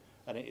extent,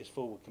 and it is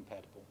forward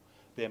compatible.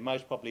 There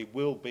most probably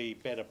will be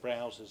better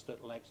browsers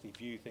that will actually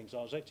view things.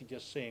 I was actually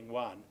just seeing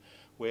one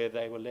where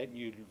they were letting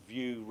you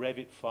view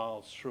Revit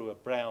files through a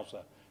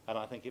browser, and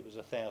I think it was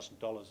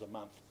 $1,000 a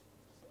month.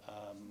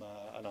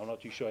 And I'm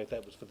not too sure if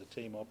that was for the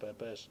team or per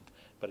person,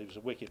 but it was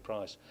a wicked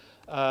price.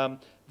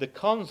 The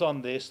cons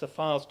on this, the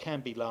files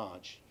can be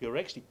large. You're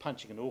actually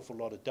punching an awful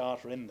lot of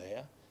data in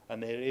there,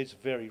 and there is a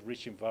very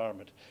rich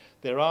environment.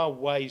 There are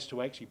ways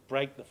to actually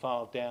break the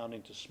file down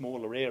into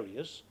smaller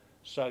areas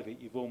so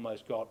that you've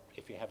almost got,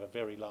 if you have a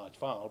very large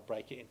file,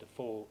 break it into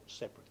 4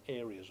 separate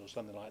areas or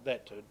something like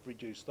that to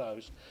reduce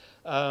those.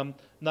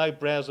 No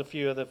browser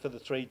viewer for the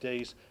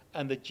 3Ds,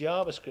 and the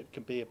JavaScript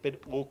can be a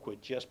bit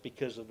awkward just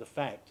because of the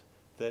fact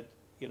that,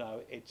 you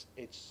know,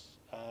 it's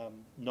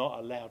not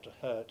allowed to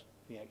hurt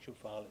the actual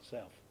file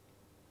itself.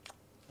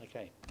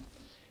 Okay,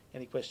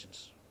 any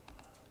questions?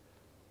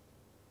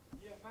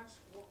 Yeah, Max,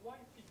 why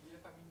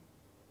PDF? I mean,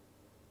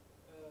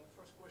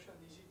 first question,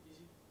 is it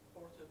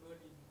portable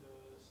in the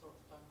sort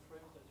of time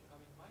frame that you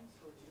have in mind,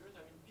 30 years?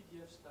 I mean,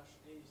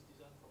 PDF/A is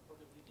designed for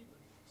portability,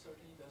 but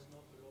certainly does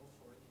not allow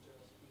for any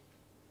JavaScript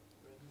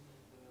running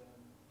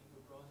in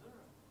the browser.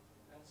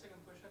 And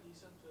second question,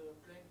 isn't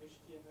plain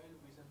HTML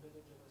with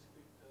embedded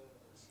JavaScript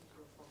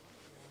secure format,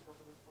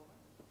 portable format?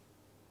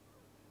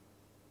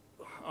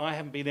 I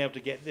haven't been able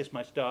to get this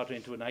much data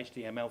into an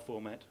HTML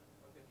format.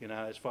 You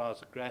know, as far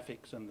as the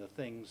graphics and the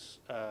things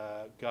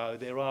go,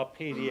 there are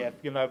PDF,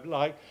 you know,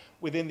 like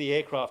within the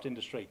aircraft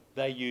industry,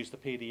 they use the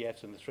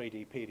PDFs and the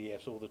 3D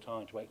PDFs all the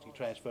time to actually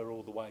transfer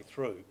all the way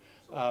through,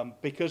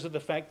 because of the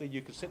fact that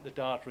you can sit the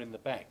data in the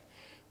back.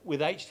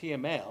 With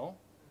HTML,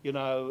 you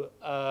know,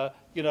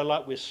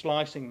 like we're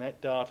slicing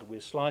that data,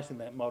 we're slicing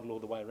that model all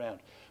the way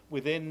around.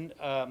 Within,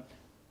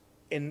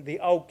 in the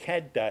old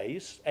CAD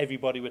days,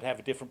 everybody would have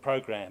a different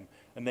program,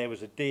 and there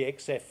was a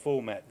DXF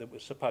format that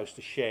was supposed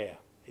to share.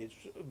 It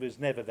was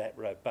never that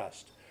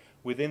robust.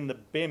 Within the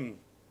BIM,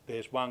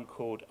 there's one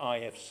called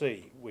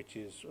IFC, which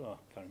is, I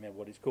can't remember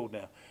what it's called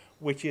now,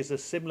 which is a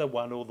similar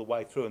one all the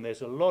way through. And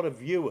there's a lot of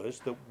viewers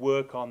that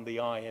work on the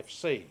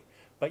IFC,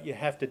 but you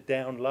have to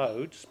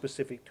download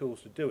specific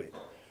tools to do it.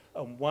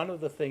 And one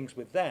of the things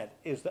with that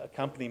is that a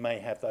company may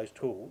have those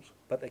tools,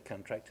 but their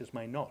contractors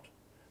may not.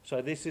 So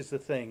this is the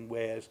thing,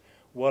 whereas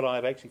what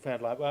I've actually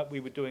found, like, well, we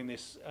were doing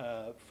this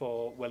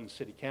for Wellington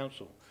City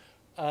Council,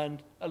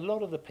 and a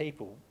lot of the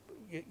people,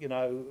 you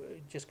know,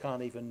 just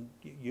can't even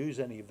use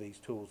any of these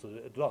tools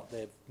a lot.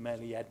 They're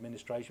mainly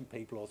administration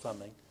people or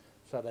something,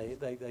 so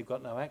they've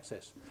got no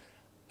access.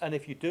 And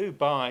if you do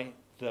buy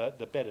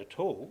the better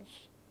tools,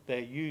 they're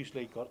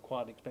usually got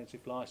quite an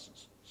expensive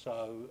license.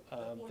 So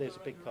there's a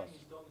big cost.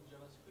 Is done in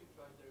JavaScript,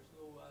 right? There's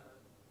no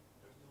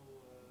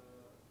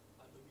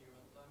Adobe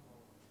runtime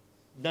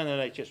or...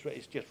 No,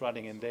 it's just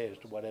running in there as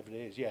to whatever it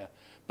is, yeah.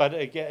 But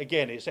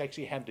again, it's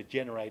actually having to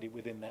generate it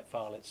within that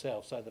file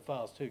itself, so the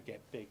files do get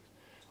big.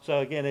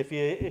 So again, if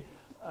you,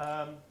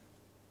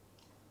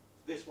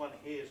 this one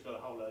here's got a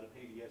whole load of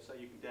PDFs, so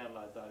you can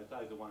download those.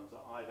 Those are ones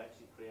that I've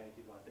actually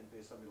created. I think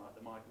there's something like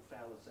the Michael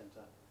Fowler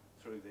Centre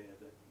through there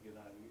that, you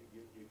know,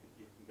 you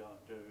can go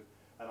and do.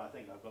 And I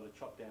think I've got a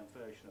chopped down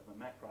version of a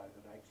macro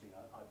that actually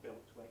I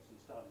built to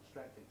actually start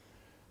extracting.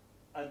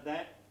 And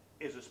that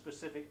is a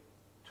specific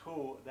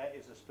tool, that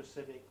is a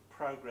specific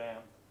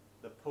program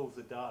that pulls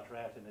the data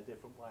out in a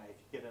different way. If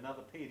you get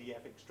another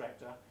PDF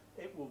extractor,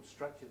 it will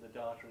structure the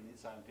data in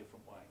its own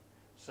different way.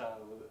 So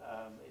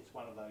it's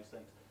one of those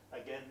things.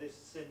 Again, this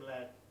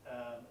SimLab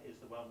is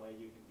the one where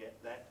you can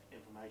get that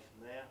information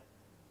there,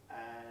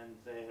 and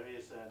there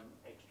is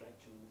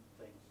extraction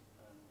things,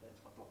 and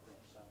that's my block there.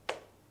 So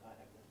I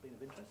hope that's been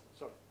of interest.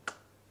 Sorry.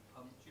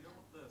 Do you know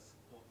what the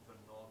support for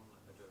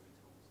non-Adobe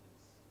tools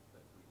is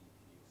that we need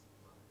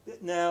to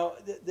use? Now,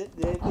 this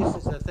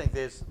is the thing.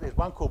 There's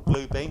one called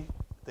Bluebeam.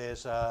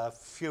 There's a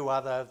few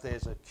other,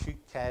 there's a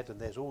CAD, and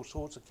there's all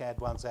sorts of CAD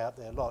ones out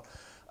there,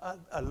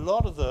 a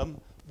lot of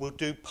them will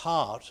do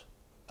part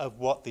of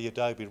what the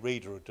Adobe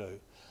Reader will do.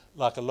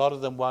 Like a lot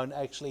of them won't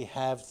actually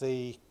have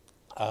the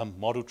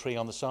model tree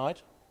on the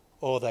side,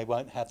 or they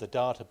won't have the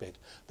data bit.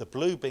 The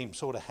Bluebeam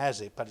sort of has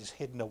it, but it's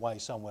hidden away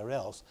somewhere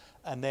else.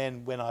 And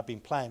then when I've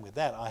been playing with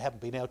that, I haven't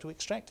been able to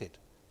extract it.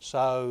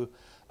 So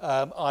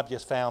I've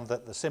just found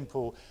that the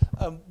simple,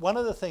 one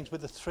of the things with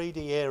the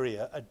 3D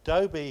area,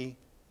 Adobe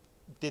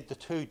did the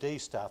 2D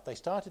stuff. They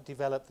started to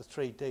develop the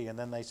 3D, and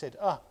then they said,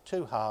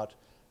 too hard,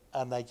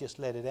 and they just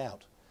let it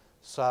out.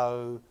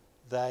 So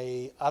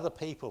other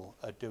people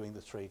are doing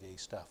the 3D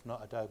stuff,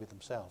 not Adobe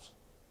themselves.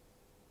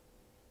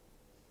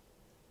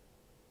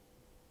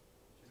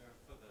 Do you know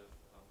for the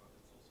open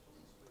source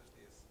tools whether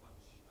there's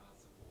much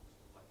support,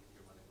 like if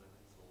you're running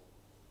Linux or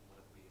one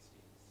of the BSDs?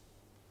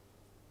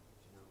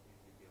 Do you know if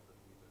you'd be able to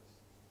view those?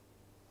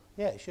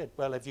 Yeah, it should.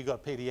 Well, if you've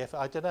got PDF,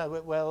 I don't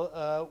know.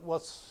 Well,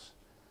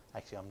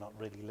 actually, I'm not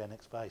really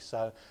Linux based,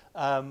 so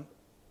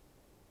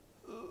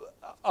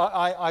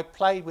I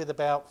played with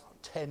about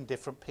 10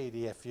 different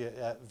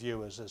PDF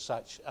viewers as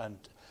such, and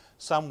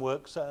some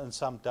work and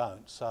some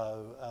don't.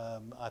 So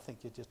I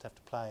think you just have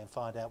to play and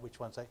find out which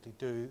ones actually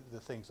do the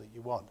things that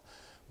you want.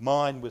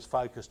 Mine was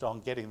focused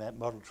on getting that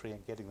model tree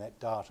and getting that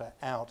data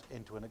out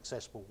into an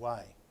accessible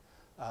way,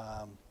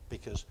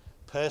 because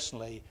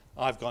personally,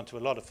 I've gone to a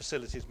lot of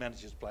facilities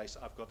managers' place.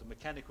 I've got the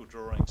mechanical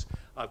drawings,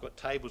 I've got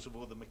tables of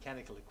all the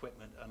mechanical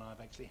equipment, and I've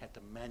actually had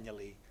to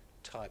manually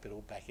type it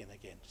all back in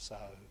again. So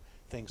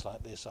things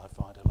like this I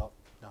find a lot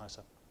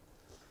nicer.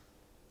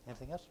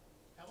 Anything else?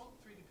 How long have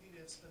 3D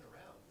PDFs been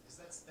around? Because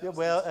that Yeah, was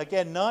well, the-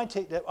 again,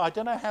 I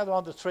don't know how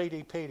long the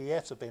 3D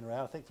PDFs have been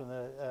around. I think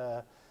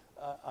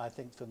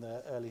from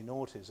the early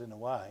noughties in a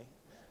way.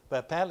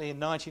 But apparently in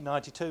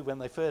 1992, when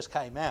they first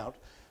came out,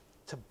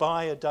 to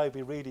buy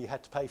Adobe Reader you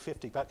had to pay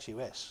 $50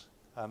 US,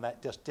 and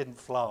that just didn't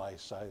fly.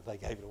 So they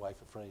gave it away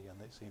for free,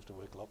 and it seems to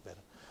work a lot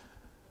better.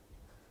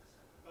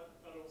 But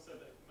also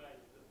they've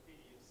made the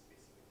PDF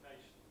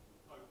specification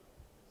open,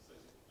 so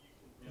that you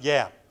can.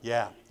 Yeah.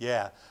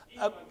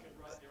 Anyone can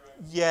write their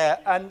own. Yeah,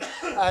 and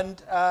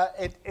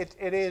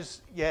it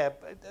is, yeah,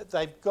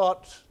 they've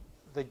got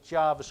the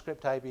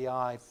JavaScript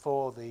API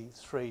for the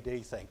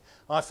 3D thing.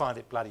 I find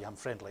it bloody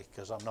unfriendly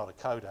because I'm not a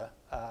coder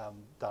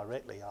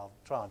directly. I'll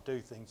try and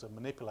do things and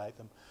manipulate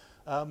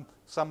them.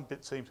 Some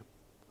bits seem to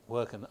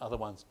work and other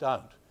ones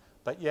don't.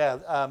 But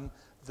yeah,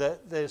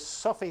 there's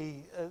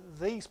Sophie,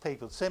 these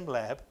people,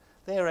 SimLab,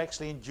 they're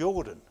actually in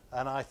Jordan,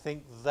 and I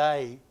think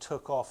they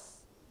took off,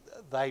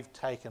 they've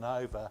taken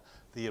over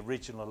the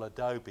original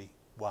Adobe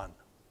one.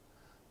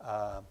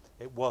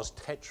 It was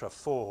Tetra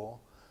 4,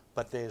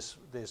 but there's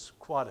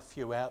quite a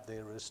few out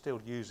there who are still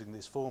using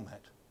this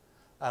format.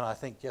 And I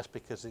think just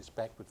because it's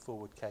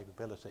backward-forward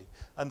capability.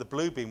 And the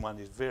Bluebeam one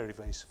is very,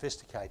 very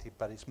sophisticated,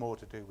 but it's more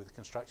to do with the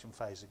construction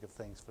phasing of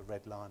things for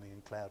redlining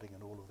and clouding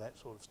and all of that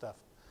sort of stuff.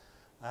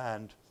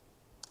 And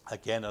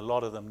again, a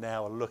lot of them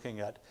now are looking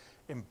at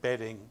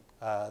embedding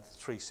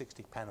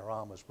 360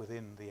 panoramas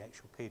within the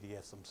actual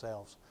PDFs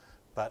themselves,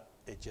 but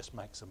it just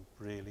makes them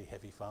really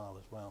heavy file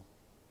as well.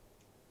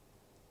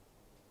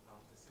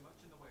 Is there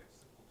much in the way of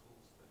simple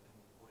tools for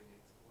importing and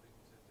exporting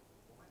to different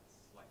formats?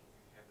 Like if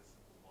you have a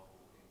simple model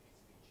in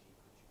SVG,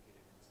 could you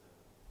get it into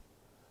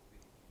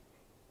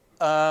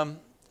PDF?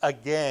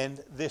 Again,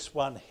 this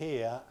one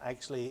here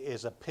actually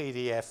is a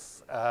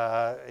PDF.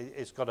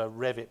 It's got a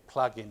Revit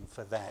plugin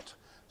for that.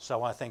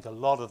 So I think a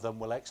lot of them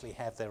will actually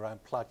have their own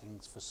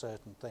plugins for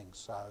certain things.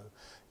 So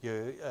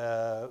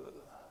the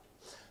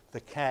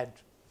CAD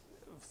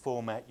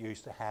format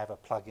used to have a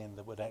plugin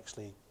that would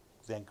actually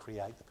then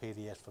create the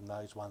PDF from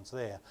those ones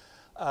there.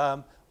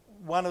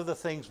 One of the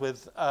things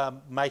with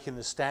making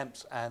the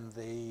stamps and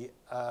the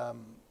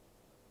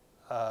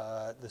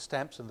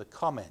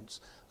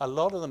comments, a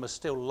lot of them are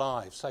still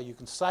live, so you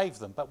can save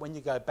them, but when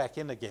you go back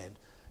in again,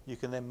 you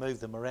can then move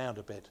them around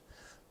a bit.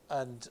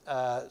 And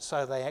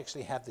so they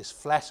actually have this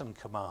flatten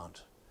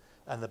command,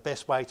 and the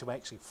best way to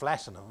actually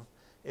flatten them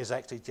is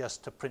actually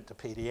just to print the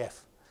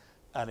PDF,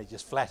 and it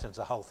just flattens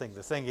the whole thing.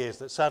 The thing is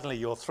that suddenly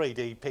your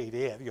 3D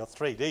PDF, your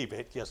 3D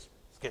bit just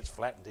gets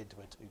flattened into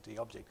a 2D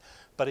object.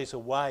 But it's a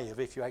way of,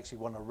 if you actually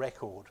want a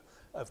record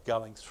of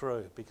going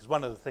through, because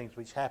one of the things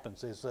which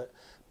happens is that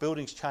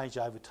buildings change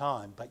over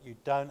time, but you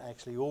don't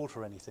actually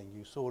alter anything.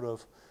 You sort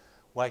of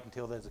wait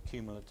until there's a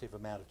cumulative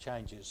amount of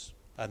changes,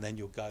 and then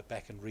you'll go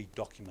back and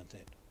redocument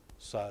it.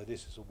 So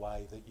this is a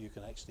way that you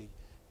can actually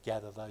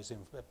gather those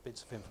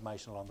bits of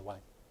information along the way.